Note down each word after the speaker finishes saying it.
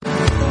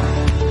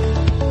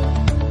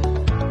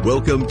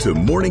Welcome to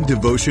Morning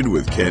Devotion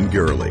with Ken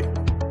Gurley.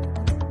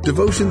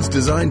 Devotions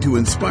designed to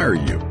inspire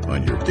you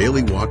on your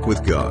daily walk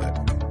with God.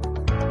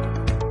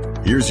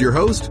 Here's your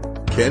host,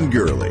 Ken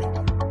Gurley.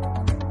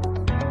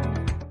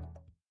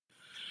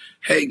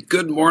 Hey,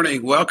 good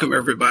morning. Welcome,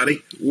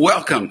 everybody.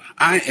 Welcome.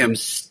 I am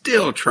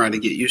still trying to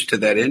get used to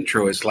that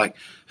intro. It's like,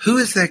 who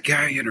is that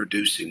guy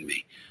introducing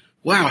me?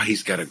 Wow,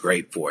 he's got a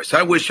great voice.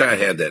 I wish I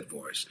had that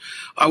voice.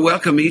 I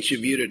welcome each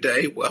of you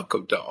today.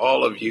 Welcome to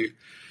all of you.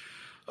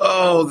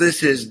 Oh,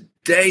 this is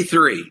day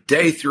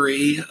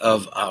three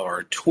of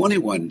our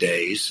 21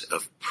 days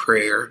of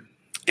prayer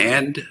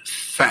and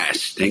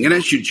fasting. And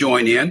as you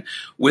join in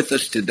with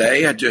us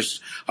today, I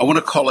want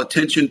to call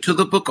attention to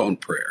the book on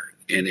prayer.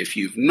 And if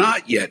you've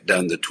not yet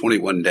done the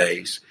 21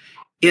 days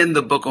in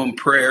the book on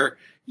prayer,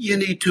 you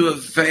need to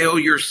avail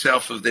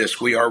yourself of this.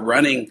 We are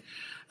running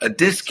a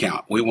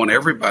discount. We want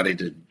everybody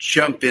to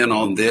jump in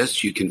on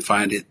this. You can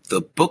find it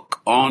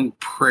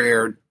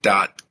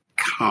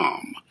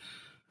thebookonprayer.com.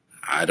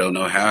 I don't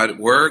know how it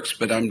works,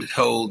 but I'm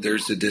told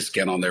there's a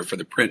discount on there for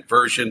the print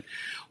version.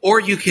 Or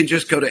you can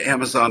just go to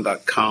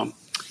Amazon.com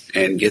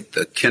and get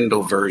the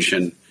Kindle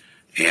version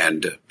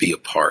and be a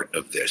part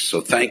of this. So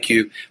thank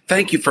you.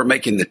 Thank you for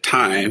making the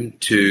time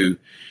to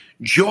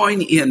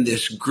join in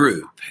this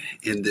group,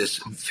 in this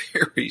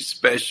very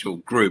special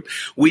group.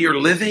 We are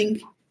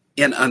living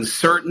in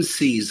uncertain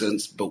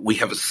seasons, but we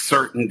have a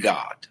certain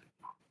God.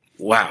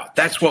 Wow,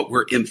 that's what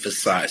we're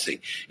emphasizing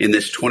in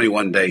this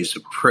 21 days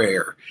of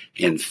prayer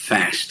and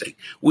fasting.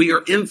 We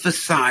are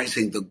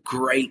emphasizing the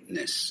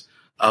greatness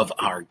of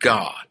our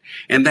God,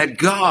 and that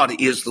God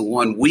is the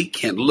one we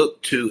can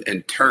look to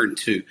and turn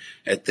to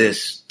at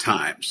this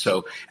time.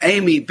 So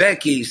Amy,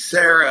 Becky,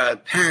 Sarah,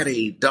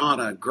 Patty,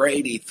 Donna,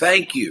 Grady,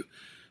 thank you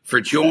for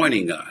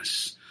joining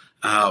us.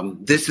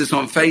 This is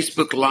on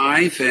Facebook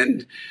Live,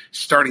 and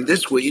starting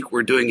this week,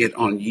 we're doing it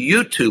on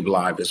YouTube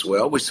Live as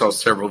well. We saw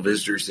several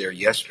visitors there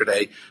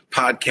yesterday.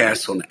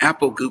 Podcasts on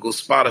Apple, Google,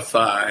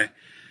 Spotify.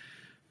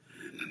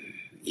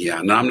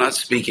 Yeah, no, I'm not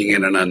speaking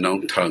in an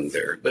unknown tongue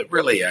there, but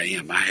really I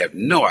am. I have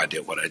no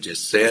idea what I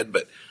just said,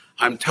 but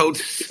I'm told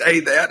to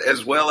say that,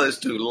 as well as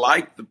to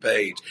like the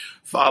page,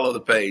 follow the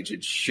page,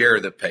 and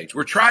share the page.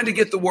 We're trying to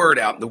get the word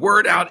out. The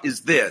word out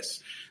is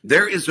this.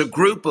 There is a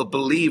group of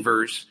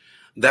believers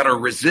that are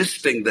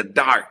resisting the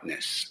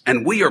darkness,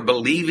 and we are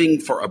believing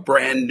for a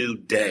brand new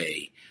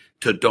day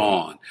to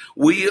dawn.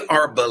 We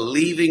are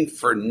believing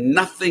for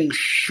nothing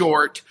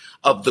short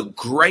of the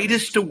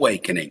greatest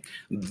awakening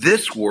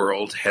this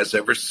world has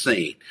ever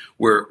seen.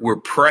 We're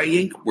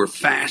praying, we're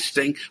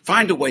fasting.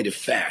 Find a way to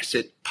fast.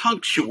 It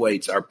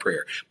punctuates our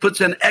prayer,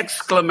 puts an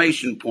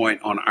exclamation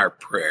point on our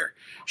prayer.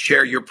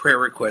 Share your prayer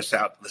requests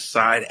out to the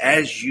side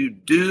as you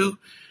do,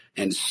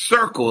 and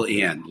circle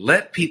in.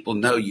 Let people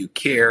know you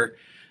care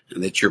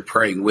and that you're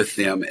praying with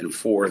them and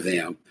for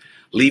them.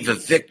 Leave a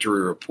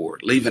victory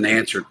report, leave an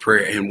answered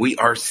prayer, and we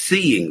are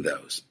seeing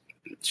those.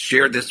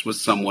 Share this with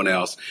someone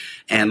else,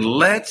 and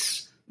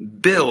let's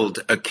build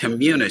a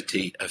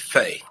community of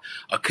faith,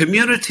 a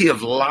community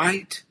of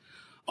light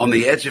on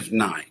the edge of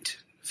night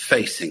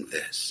facing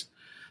this.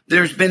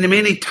 There's been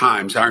many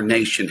times our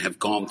nation have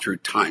gone through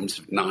times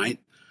of night.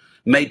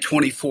 May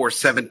 24,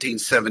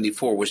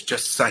 1774 was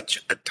just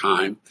such a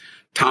time.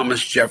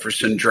 Thomas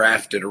Jefferson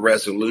drafted a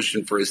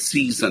resolution for a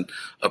season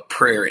of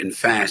prayer and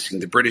fasting.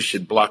 The British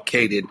had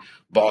blockaded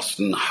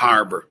Boston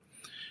Harbor.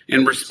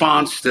 In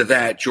response to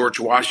that,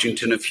 George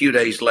Washington, a few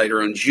days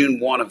later, on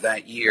June 1 of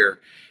that year,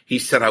 he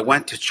said, I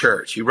went to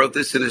church. He wrote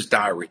this in his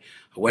diary.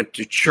 I went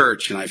to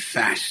church and I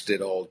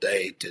fasted all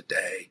day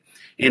today.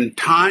 In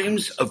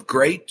times of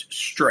great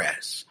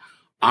stress,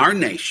 our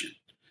nation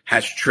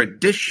has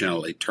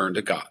traditionally turned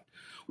to God.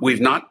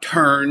 We've not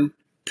turned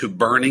to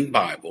burning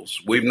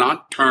Bibles. We've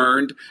not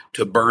turned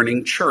to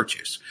burning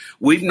churches.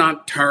 We've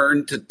not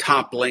turned to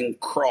toppling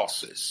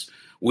crosses.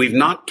 We've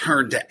not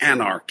turned to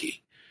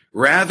anarchy.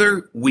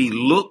 Rather, we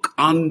look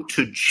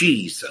unto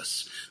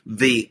Jesus,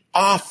 the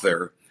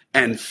author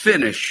and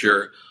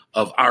finisher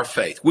of our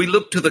faith. We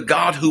look to the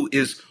God who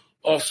is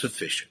all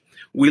sufficient.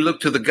 We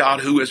look to the God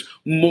who is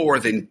more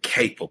than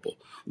capable,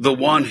 the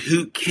one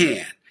who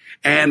can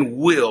and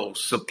will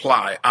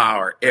supply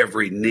our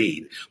every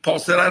need. Paul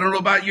said, I don't know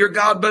about your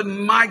God, but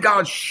my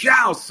God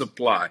shall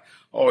supply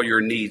all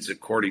your needs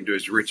according to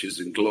his riches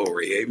and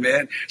glory.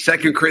 Amen.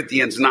 2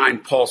 Corinthians 9,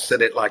 Paul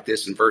said it like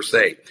this in verse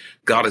 8.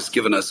 God has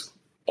given us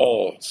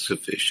all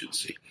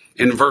sufficiency.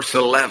 In verse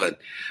 11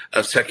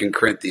 of 2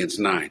 Corinthians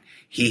 9,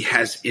 he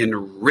has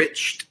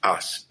enriched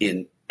us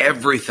in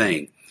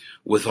everything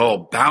with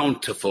all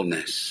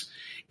bountifulness.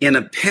 In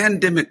a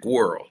pandemic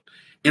world,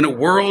 in a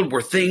world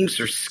where things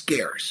are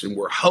scarce and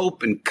where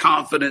hope and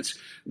confidence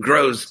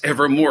grows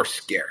ever more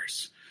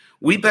scarce,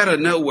 we better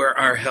know where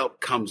our help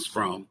comes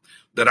from,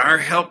 that our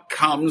help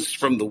comes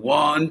from the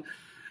one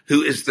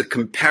who is the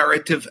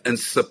comparative and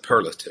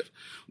superlative,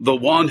 the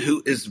one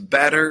who is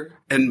better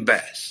and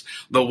best,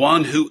 the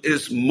one who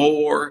is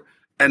more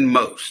and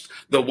most,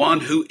 the one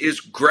who is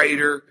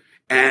greater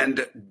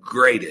and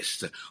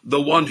greatest,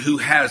 the one who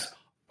has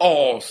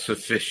all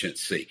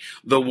sufficiency,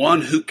 the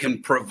one who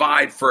can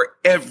provide for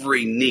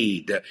every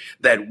need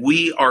that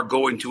we are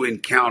going to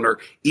encounter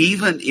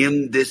even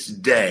in this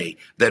day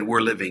that we're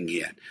living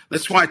in.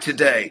 That's why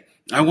today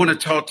I want to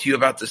talk to you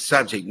about the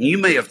subject. You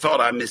may have thought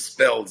I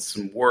misspelled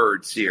some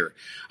words here.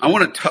 I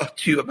want to talk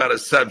to you about a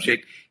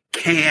subject,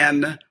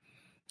 Can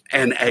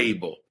and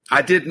Abel.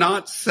 I did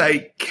not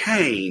say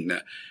Cain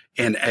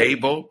and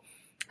Abel.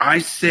 I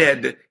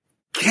said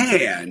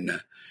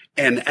Can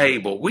and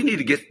Abel. We need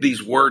to get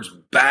these words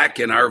back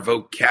in our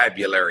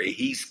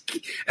vocabulary.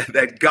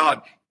 That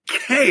God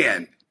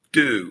can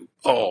do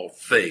all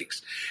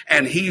things,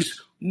 and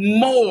he's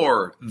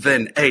more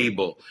than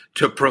able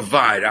to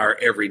provide our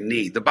every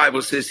need. The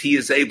Bible says he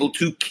is able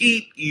to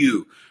keep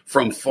you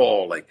from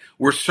falling.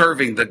 We're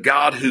serving the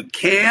God who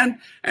can,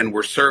 and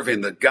we're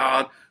serving the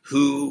God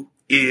who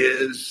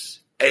is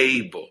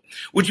able.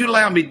 Would you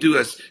allow me to do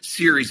a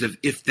series of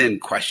if-then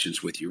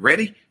questions with you?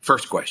 Ready?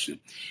 First question.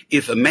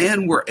 If a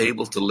man were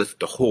able to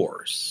lift a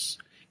horse,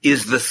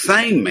 is the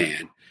same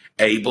man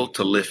able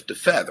to lift a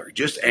feather?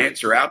 Just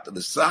answer out to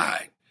the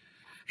side.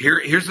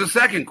 Here's the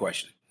second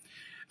question.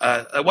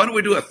 Why don't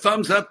we do a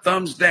thumbs up,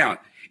 thumbs down?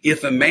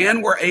 If a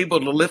man were able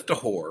to lift a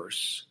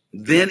horse,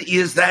 then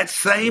is that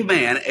same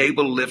man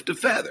able to lift a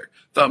feather?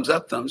 Thumbs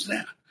up, thumbs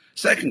down.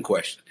 Second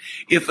question.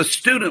 If a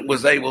student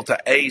was able to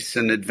ace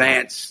an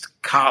advanced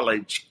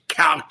college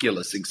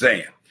calculus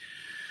exam,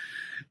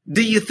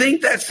 do you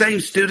think that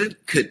same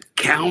student could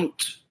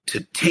count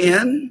to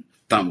 10?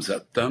 Thumbs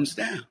up, thumbs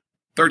down.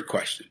 Third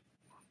question.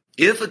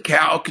 If a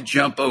cow could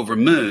jump over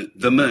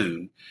the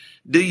moon,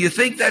 do you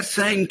think that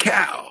same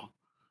cow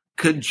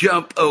could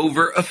jump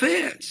over a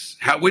fence?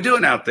 How we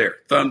doing out there?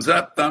 Thumbs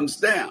up, thumbs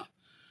down.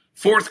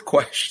 Fourth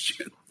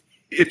question.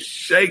 If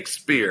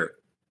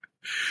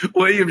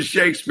William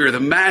Shakespeare, the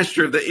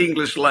master of the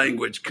English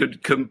language,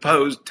 could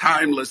compose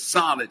timeless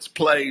sonnets,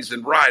 plays,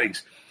 and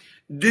writings,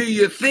 do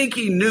you think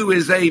he knew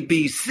his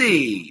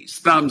ABCs?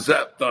 Thumbs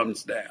up,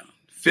 thumbs down.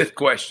 Fifth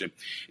question.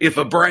 If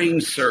a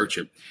brain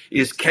surgeon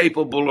is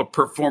capable of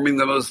performing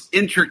the most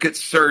intricate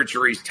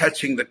surgeries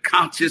touching the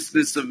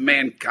consciousness of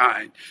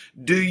mankind,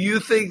 do you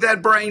think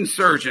that brain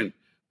surgeon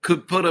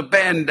could put a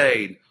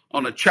Band-Aid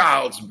on a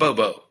child's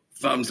bobo?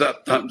 Thumbs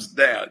up, thumbs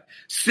down.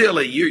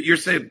 Silly. You're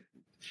saying,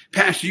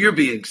 Pastor, you're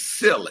being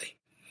silly.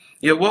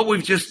 You know, what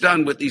we've just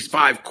done with these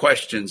 5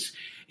 questions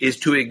is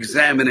to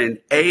examine an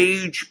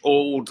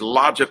age-old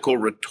logical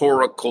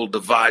rhetorical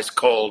device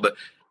called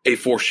a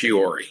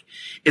fortiori.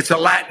 It's a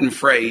Latin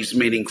phrase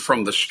meaning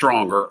from the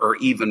stronger, or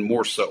even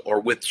more so, or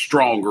with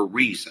stronger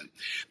reason.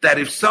 That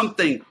if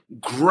something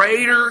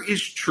greater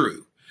is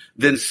true,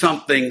 then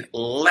something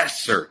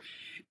lesser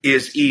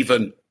is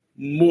even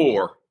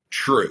more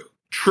true,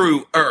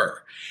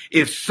 truer.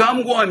 If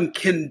someone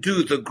can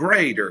do the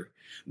greater,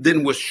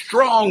 then with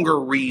stronger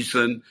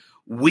reason,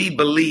 we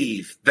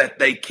believe that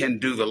they can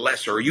do the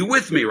lesser. Are you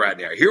with me right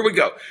now? Here we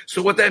go.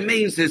 So what that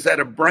means is that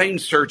a brain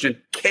surgeon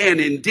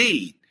can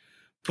indeed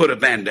put a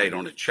Band-Aid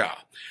on a child.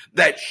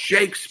 That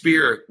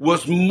Shakespeare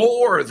was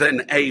more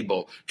than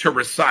able to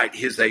recite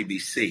his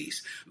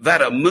ABCs.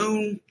 That a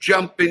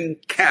moon-jumping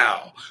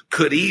cow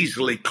could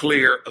easily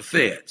clear a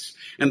fence.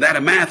 And that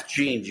a math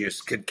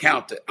genius could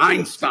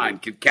Einstein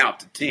could count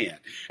to 10.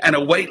 And a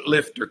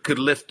weightlifter could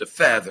lift a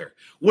feather.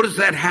 What does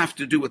that have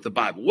to do with the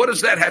Bible? What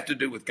does that have to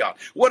do with God?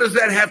 What does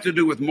that have to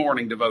do with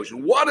morning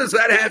devotion? What does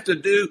that have to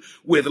do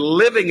with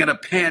living in a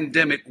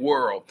pandemic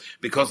world?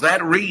 Because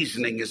that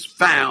reasoning is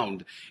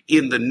found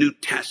in the New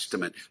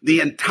Testament.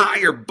 The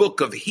entire book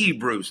of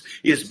Hebrews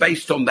is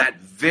based on that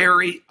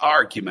very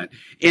argument.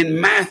 In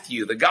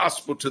Matthew, the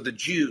gospel to the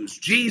Jews,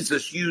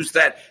 Jesus used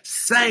that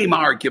same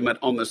argument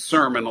on the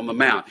Sermon on the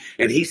Mount.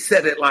 And he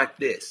said it like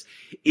this: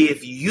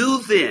 if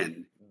you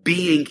then,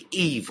 being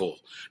evil,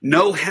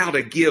 know how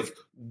to give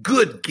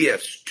good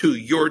gifts to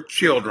your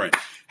children,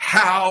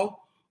 how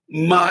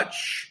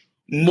much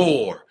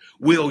more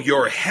will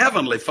your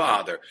heavenly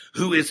Father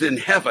who is in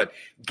heaven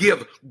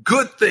give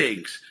good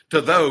things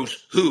to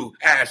those who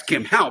ask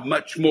him? How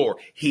much more?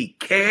 He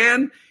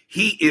can.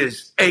 He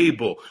is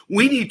able.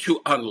 We need to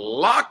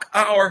unlock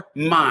our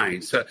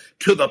minds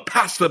to the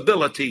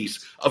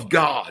possibilities of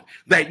God.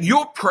 That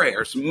your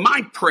prayers,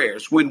 my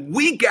prayers, when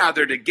we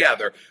gather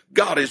together,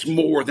 God is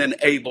more than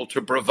able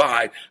to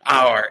provide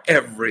our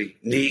every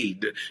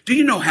need. Do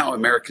you know how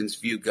Americans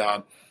view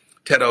God?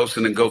 Ted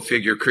Olson and Go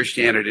Figure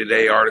Christianity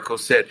Today article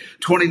said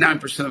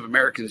 29% of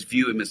Americans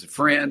view him as a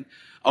friend.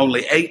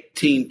 Only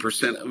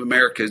 18% of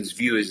Americans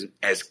view him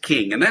as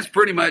king. And that's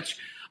pretty much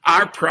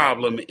our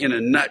problem in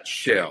a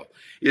nutshell,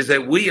 is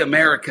that we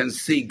Americans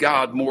see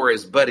God more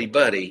as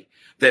buddy-buddy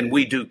than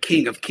we do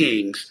King of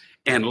Kings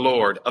and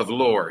Lord of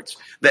Lords.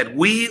 That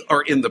we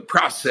are in the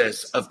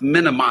process of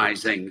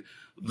minimizing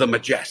the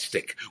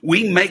majestic.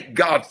 We make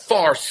God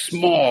far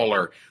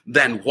smaller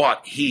than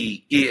what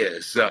he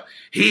is.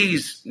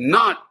 He's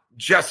not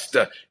just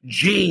a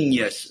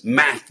genius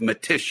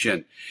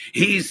mathematician.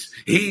 He's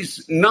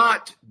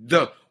not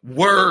the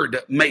Word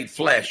made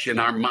flesh in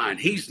our mind.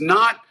 He's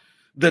not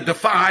the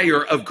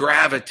defier of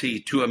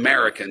gravity to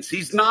Americans.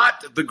 He's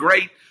not the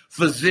great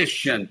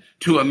physician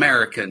to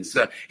Americans.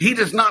 He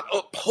does not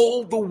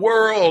uphold the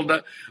world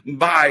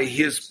by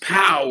his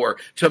power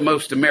to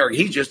most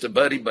Americans. He's just a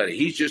buddy.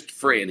 He's just a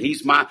friend.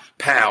 He's my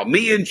pal.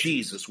 Me and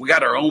Jesus, we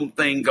got our own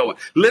thing going.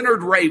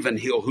 Leonard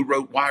Ravenhill, who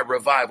wrote Why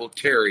Revival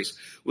Tarries,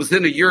 was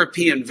in a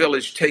European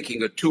village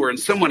taking a tour, and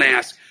someone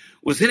asked,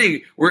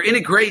 were any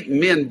great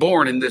men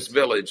born in this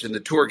village? And the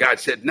tour guide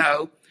said,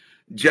 no,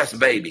 just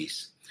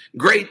babies.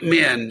 Great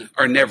men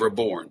are never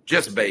born,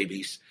 just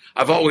babies.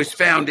 I've always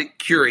found it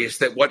curious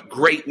that what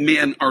great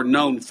men are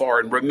known for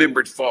and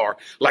remembered for,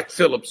 like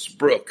Phillips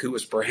Brooks, who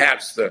was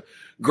perhaps the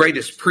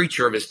greatest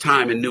preacher of his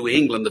time in New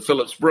England. The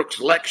Phillips Brooks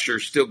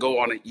lectures still go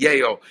on at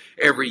Yale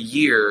every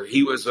year.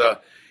 He was a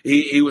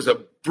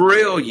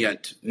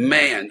brilliant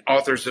man,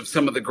 authors of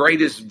some of the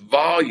greatest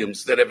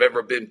volumes that have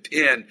ever been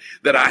penned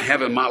that I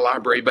have in my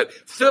library. But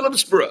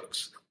Phillips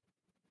Brooks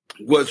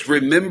was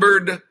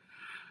remembered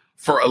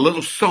for a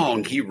little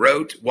song he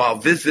wrote while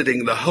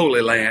visiting the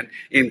Holy Land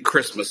in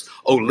Christmas.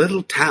 O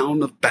little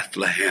town of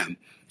Bethlehem,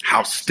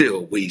 how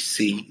still we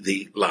see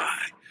thee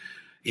lie.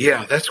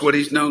 Yeah, that's what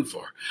he's known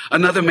for.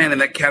 Another man in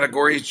that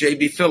category is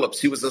J.B.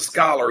 Phillips. He was a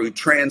scholar who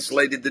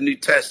translated the New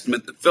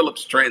Testament, the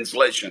Phillips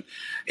translation.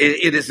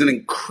 It is an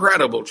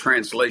incredible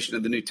translation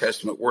of the New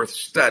Testament worth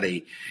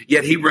study.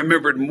 Yet he's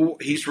remembered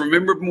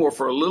more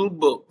for a little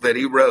book that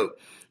he wrote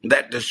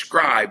that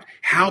described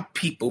how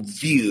people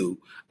view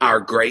our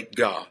great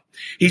God.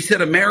 He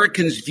said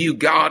Americans view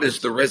God as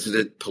the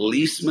resident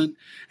policeman,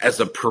 as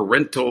a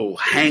parental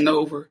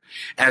hangover,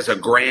 as a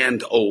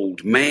grand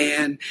old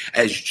man,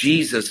 as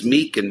Jesus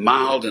meek and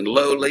mild and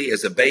lowly,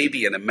 as a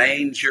baby in a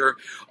manger,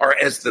 or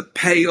as the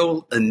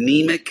pale,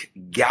 anemic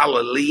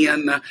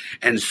Galilean,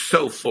 and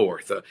so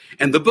forth.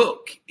 And the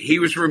book, he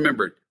was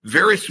remembered,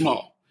 very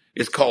small,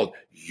 is called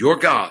Your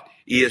God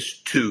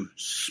is Too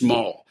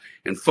Small.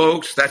 And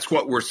folks, that's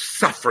what we're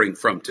suffering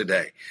from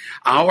today.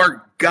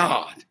 Our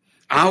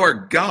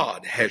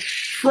God has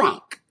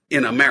shrunk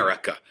in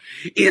America.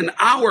 In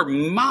our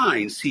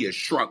minds, he has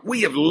shrunk.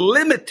 We have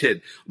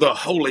limited the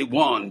Holy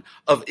One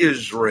of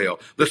Israel.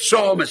 The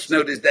psalmist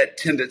noted that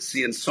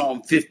tendency in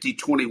Psalm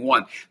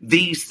 50:21.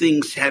 These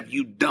things have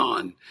you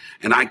done,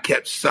 and I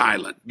kept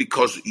silent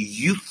because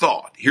you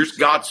thought, here's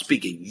God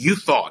speaking, you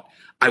thought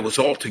I was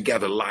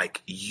altogether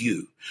like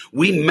you.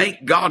 We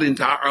make God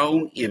into our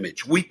own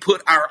image. We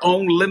put our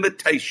own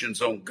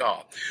limitations on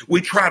God. We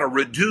try to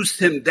reduce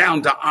him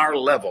down to our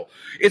level.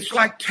 It's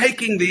like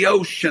taking the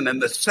ocean and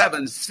the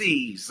seven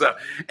seas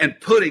and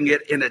putting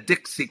it in a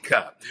Dixie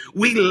cup.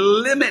 We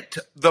limit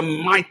the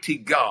mighty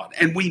God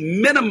and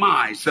we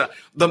minimize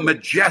the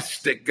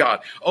majestic God.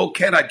 Oh,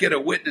 can I get a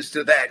witness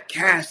to that?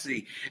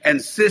 Cassie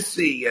and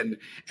Sissy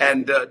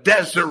and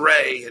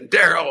Desiree and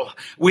Daryl.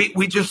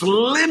 We just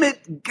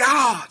limit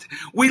God.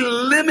 We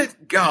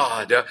limit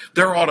God.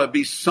 There ought to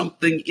be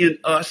something in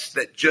us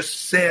that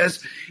just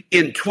says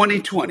in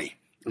 2020,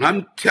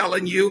 I'm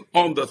telling you,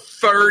 on the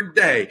third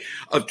day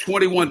of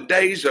 21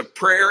 days of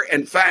prayer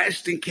and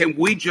fasting, can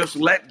we just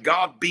let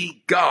God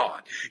be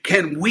God?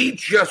 Can we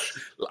just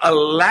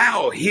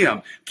allow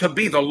him to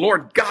be the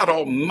Lord God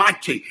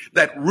Almighty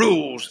that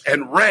rules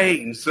and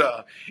reigns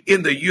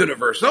in the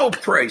universe? Oh,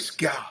 praise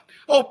God.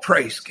 Oh,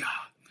 praise God.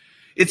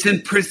 It's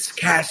in Prince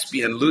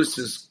Caspian,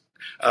 Lewis's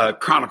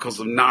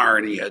Chronicles of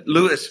Narnia.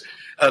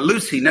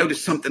 Lucy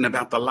noticed something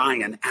about the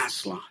lion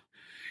Aslan.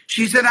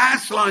 She said,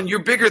 Aslan,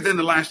 you're bigger than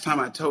the last time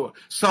I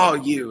saw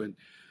you. And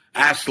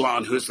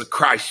Aslan, who's the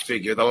Christ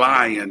figure, the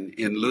lion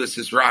in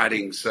Lewis's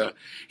writings,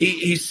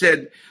 he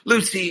said,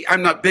 Lucy,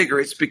 I'm not bigger.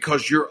 It's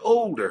because you're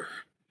older.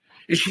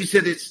 And she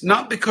said, it's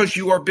not because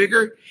you are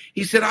bigger.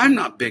 He said, I'm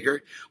not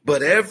bigger,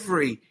 but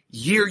every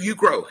year you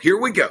grow. Here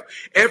we go.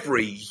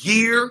 Every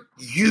year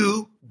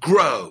you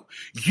grow,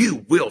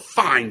 you will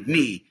find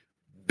me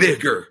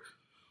bigger.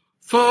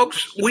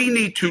 Folks, we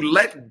need to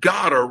let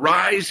God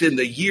arise in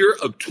the year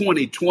of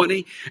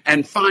 2020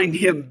 and find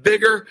him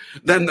bigger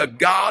than the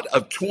God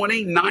of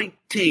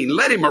 2019.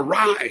 Let him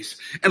arise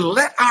and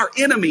let our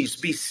enemies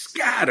be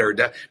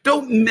scattered.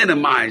 Don't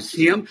minimize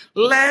him.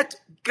 Let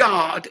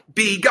God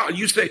be God.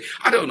 You say,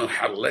 I don't know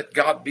how to let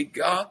God be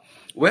God.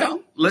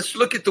 Well, let's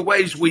look at the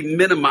ways we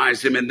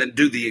minimize him and then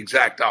do the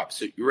exact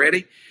opposite. You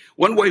ready?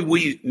 One way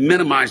we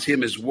minimize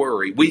him is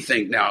worry. We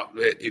think now,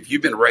 if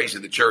you've been raised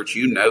in the church,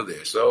 you know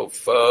this. Oh,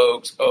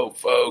 folks,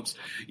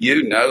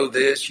 you know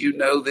this.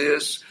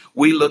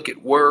 We look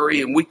at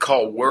worry and we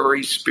call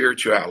worry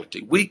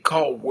spirituality. We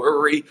call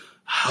worry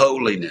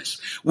holiness.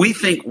 We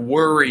think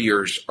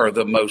worriers are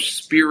the most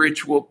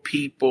spiritual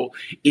people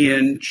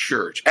in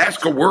church.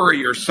 Ask a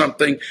worrier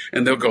something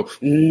and they'll go,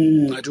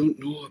 I don't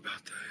know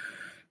about that.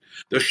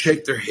 They'll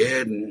shake their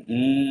head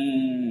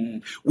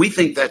and we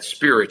think that's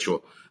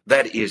spiritual.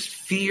 That is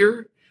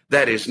fear.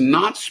 That is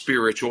not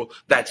spiritual.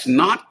 That's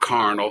not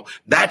carnal.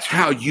 That's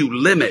how you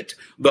limit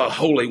the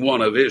Holy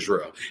One of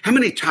Israel. How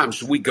many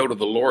times do we go to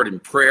the Lord in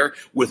prayer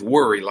with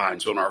worry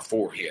lines on our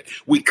forehead?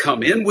 We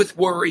come in with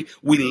worry.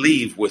 We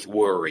leave with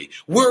worry.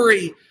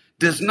 Worry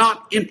does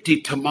not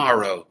empty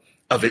tomorrow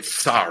of its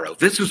sorrow.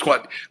 This is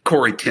what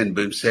Corrie ten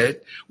Boom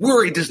said.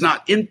 Worry does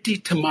not empty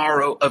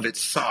tomorrow of its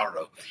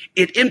sorrow.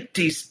 It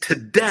empties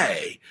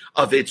today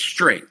of its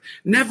strength.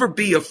 Never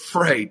be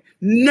afraid.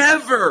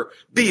 Never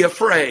be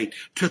afraid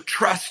to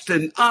trust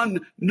an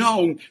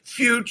unknown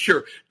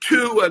future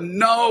to a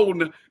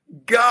known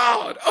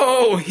God.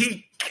 Oh,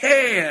 he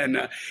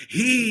can.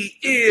 He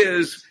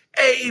is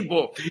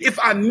able. If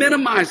I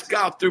minimize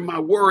God through my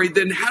worry,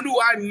 then how do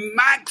I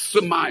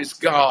maximize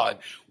God?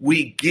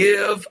 We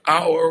give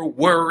our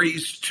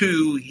worries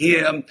to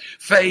him.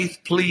 Faith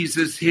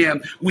pleases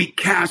him. We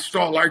cast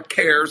all our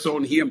cares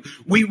on him.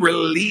 We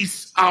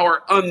release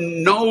our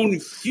unknown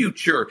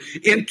future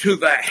into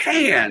the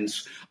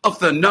hands of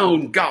the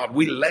known God.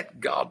 We let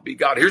God be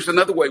God. Here's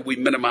another way we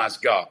minimize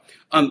God: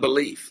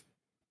 unbelief.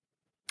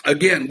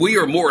 Again, we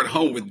are more at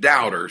home with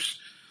doubters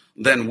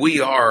than we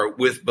are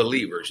with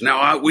believers.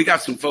 Now, we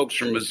got some folks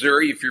from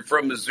Missouri. If you're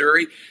from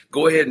Missouri,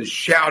 go ahead and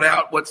shout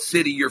out what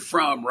city you're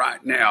from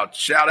right now.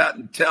 Shout out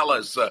and tell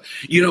us.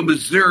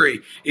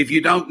 Missouri, if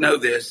you don't know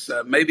this,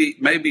 maybe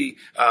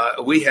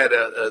we had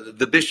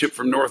the bishop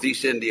from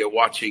Northeast India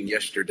watching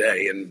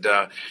yesterday, and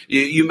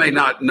you may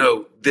not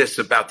know this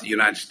about the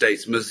United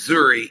States.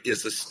 Missouri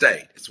is a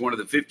state. It's one of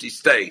the 50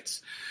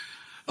 states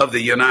of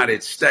the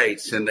United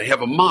States, and they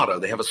have a motto.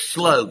 They have a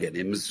slogan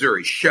in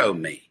Missouri: show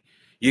me.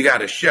 You got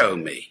to show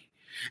me.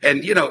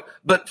 And,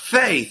 but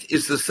faith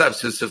is the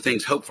substance of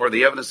things hoped for,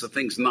 the evidence of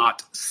things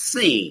not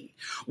seen.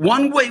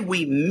 One way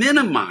we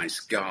minimize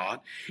God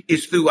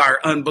is through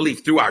our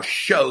unbelief, through our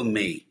show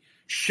me.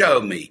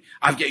 Show me.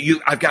 I've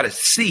got to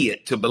see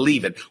it to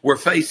believe it. Where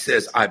faith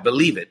says, I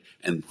believe it,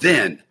 and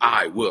then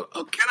I will.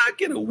 Oh, can I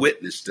get a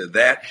witness to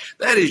that?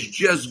 That is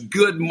just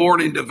good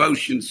morning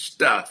devotion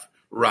stuff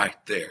right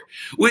there.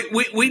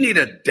 We need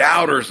a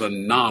Doubters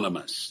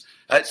Anonymous.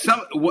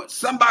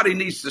 Somebody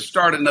needs to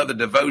start another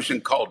devotion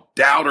called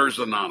Doubters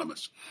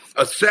Anonymous,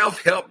 a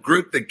self-help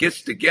group that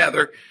gets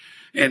together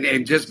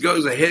and just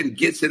goes ahead and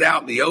gets it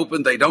out in the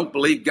open. They don't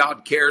believe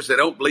God cares. They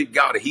don't believe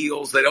God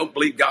heals. They don't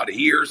believe God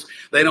hears.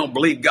 They don't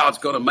believe God's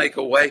going to make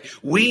a way.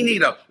 We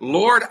need a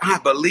Lord, I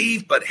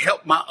believe, but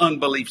help my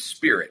unbelief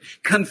spirit.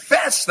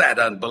 Confess that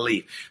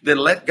unbelief. Then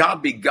let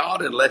God be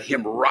God and let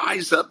him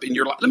rise up in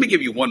your life. Let me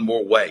give you one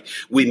more way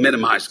we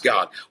minimize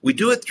God. We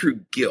do it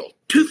through guilt.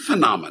 Two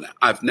phenomena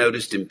I've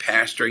noticed in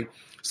pastoring.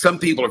 Some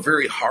people are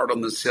very hard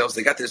on themselves.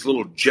 They got this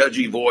little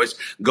judgy voice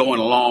going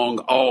along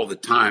all the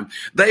time.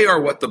 They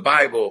are what the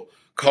Bible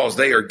calls,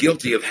 they are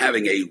guilty of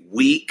having a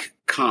weak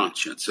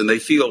conscience, and they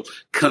feel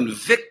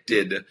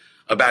convicted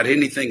about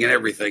anything and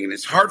everything. And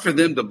it's hard for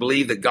them to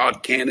believe that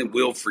God can and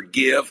will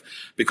forgive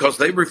because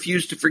they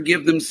refuse to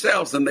forgive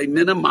themselves and they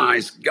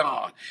minimize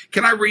God.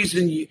 Can I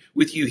reason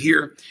with you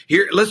here?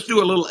 Here, let's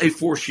do a little a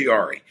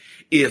fortiori.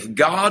 If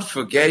God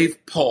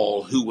forgave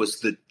Paul, who was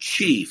the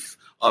chief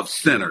of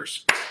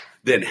sinners,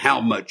 then how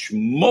much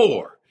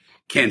more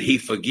can he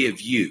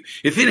forgive you?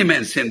 If any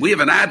man sin, we have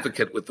an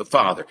advocate with the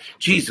Father,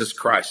 Jesus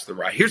Christ the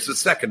right. Here's the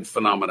second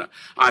phenomena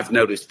I've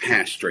noticed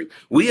pastoring.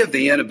 We have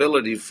the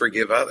inability to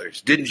forgive others.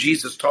 Didn't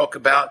Jesus talk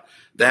about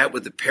that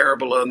with the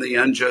parable of the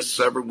unjust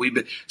servant?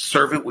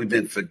 We've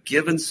been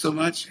forgiven so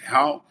much.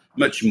 How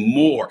much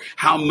more?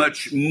 How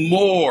much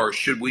more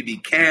should we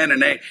be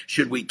and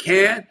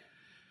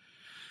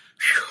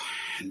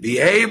be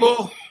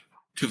able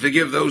to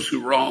forgive those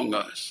who wrong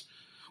us?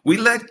 We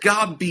let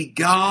God be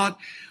God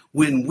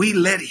when we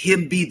let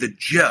him be the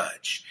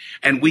judge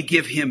and we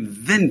give him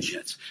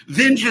vengeance.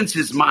 Vengeance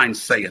is mine,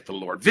 saith the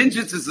Lord.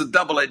 Vengeance is a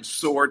double-edged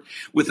sword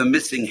with a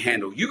missing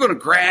handle. You're going to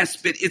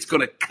grasp it. It's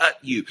going to cut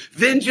you.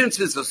 Vengeance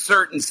is a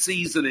certain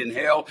season in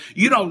hell.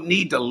 You don't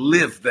need to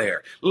live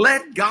there.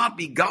 Let God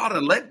be God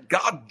and let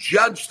God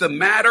judge the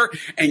matter,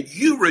 and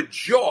you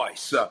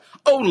rejoice.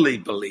 Only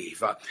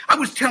believe. I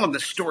was telling the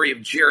story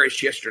of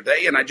Jairus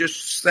yesterday, and I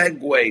just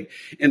segued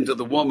into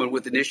the woman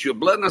with an issue of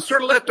blood, and I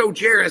sort of left old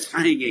Jairus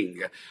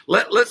hanging.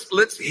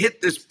 Let's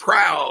hit this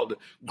proud,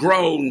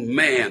 grown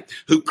man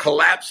who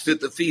collapsed at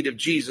the feet of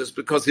Jesus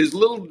because his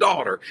little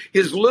daughter,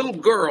 his little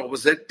girl,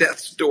 was at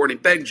death's door, and he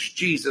begs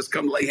Jesus,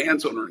 come lay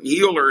hands on her and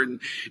heal her.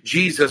 And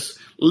Jesus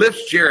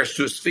lifts Jairus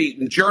to his feet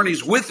and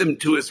journeys with him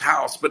to his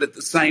house. But at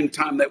the same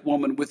time, that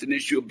woman with an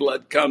issue of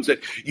blood comes. And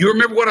you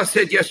remember what I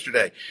said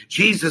yesterday?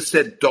 Jesus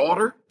said,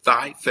 daughter,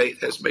 thy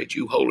faith has made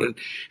you whole.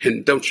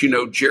 And don't you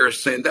know,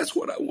 Jairus saying, that's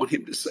what I want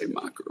him to say,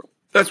 my girl.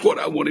 That's what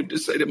I want him to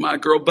say to my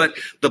girl. But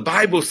the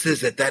Bible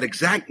says at that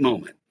exact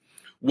moment,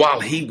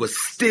 while he was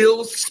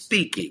still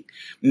speaking,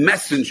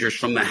 messengers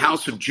from the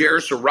house of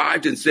Jairus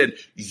arrived and said,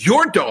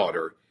 your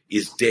daughter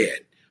is dead.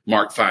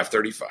 Mark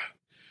 5:35.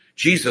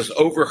 Jesus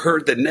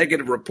overheard the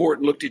negative report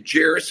and looked at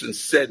Jairus and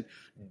said,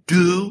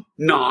 do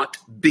not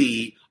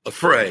be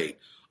afraid.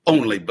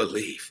 Only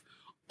believe.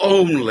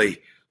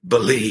 Only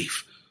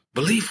believe.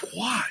 Believe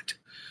what?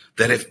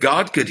 That if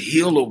God could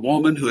heal a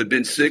woman who had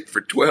been sick for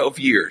 12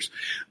 years,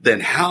 then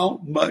how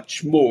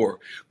much more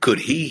could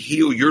he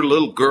heal your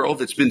little girl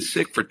that's been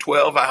sick for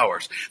 12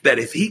 hours? That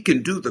if he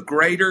can do the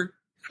greater,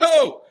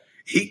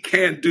 he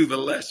can do the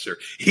lesser.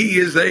 He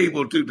is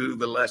able to do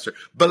the lesser.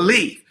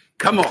 Believe.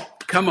 Come on.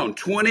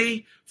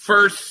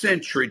 21st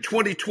century,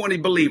 2020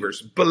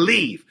 believers,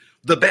 believe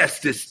the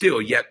best is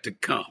still yet to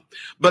come.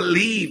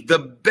 Believe the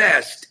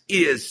best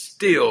is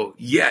still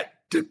yet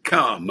to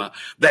come.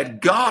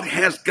 That God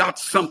has got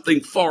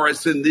something for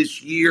us in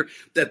this year,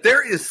 that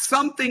there is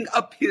something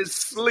up his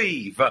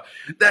sleeve,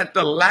 that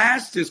the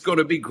last is going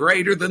to be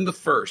greater than the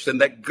first,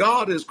 and that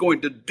God is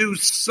going to do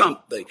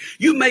something.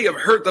 You may have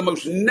heard the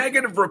most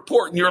negative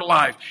report in your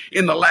life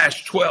in the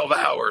last 12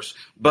 hours,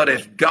 but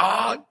if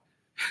God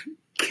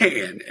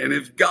can, and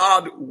if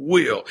God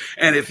will,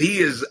 and if he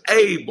is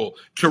able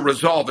to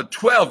resolve a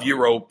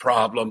 12-year-old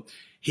problem,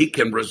 he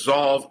can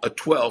resolve a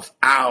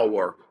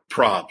 12-hour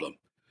problem.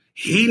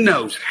 He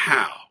knows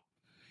how.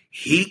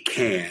 He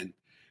can,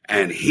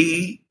 and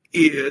he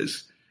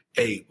is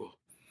able.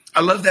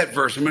 I love that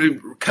verse. I'm going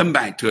to come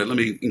back to it. Let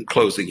me, in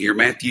closing here,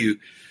 Matthew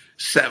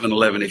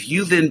 7:11. If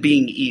you then,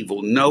 being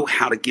evil, know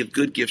how to give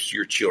good gifts to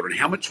your children,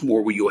 how much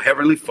more will your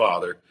heavenly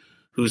Father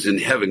who's in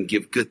heaven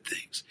give good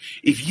things?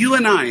 If you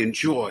and I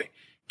enjoy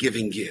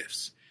giving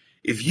gifts,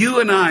 if you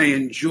and I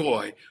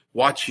enjoy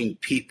watching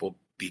people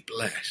be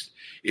blessed,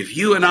 if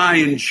you and I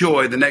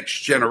enjoy the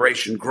next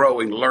generation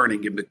growing,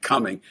 learning, and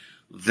becoming,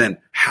 then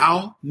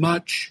how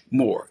much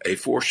more, a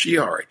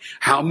fortiori,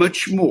 how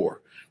much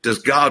more does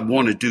God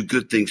want to do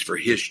good things for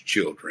his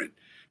children?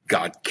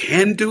 God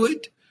can do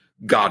it.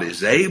 God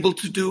is able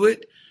to do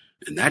it.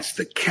 And that's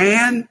the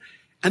can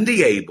and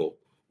the able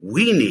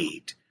we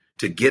need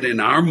to get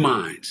in our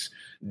minds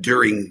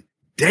during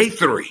day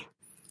 3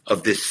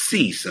 of this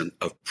season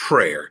of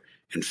prayer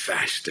and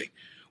fasting.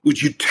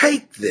 Would you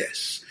take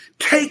this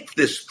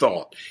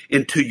thought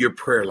into your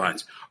prayer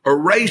lines?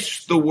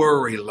 Erase the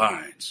worry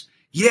lines.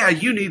 Yeah,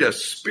 you need a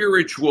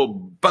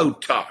spiritual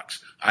Botox.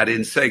 I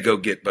didn't say go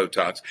get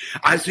Botox.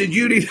 I said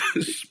you need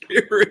a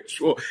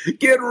spiritual.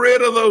 Get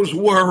rid of those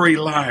worry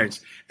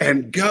lines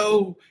and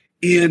go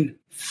in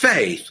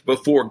faith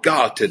before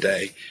God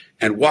today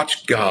and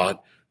watch God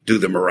do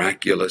the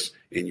miraculous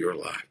in your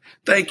life.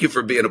 Thank you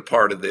for being a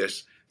part of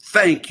this.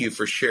 Thank you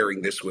for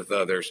sharing this with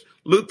others.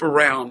 Loop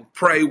around,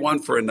 pray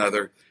one for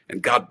another,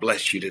 and God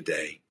bless you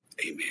today.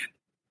 Amen.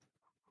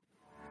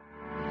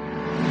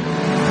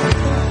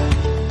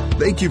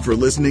 Thank you for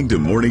listening to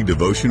Morning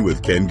Devotion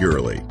with Ken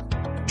Gurley.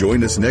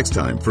 Join us next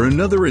time for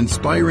another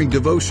inspiring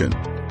devotion.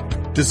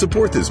 To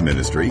support this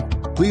ministry,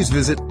 please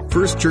visit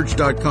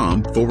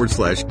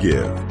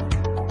firstchurch.com/give.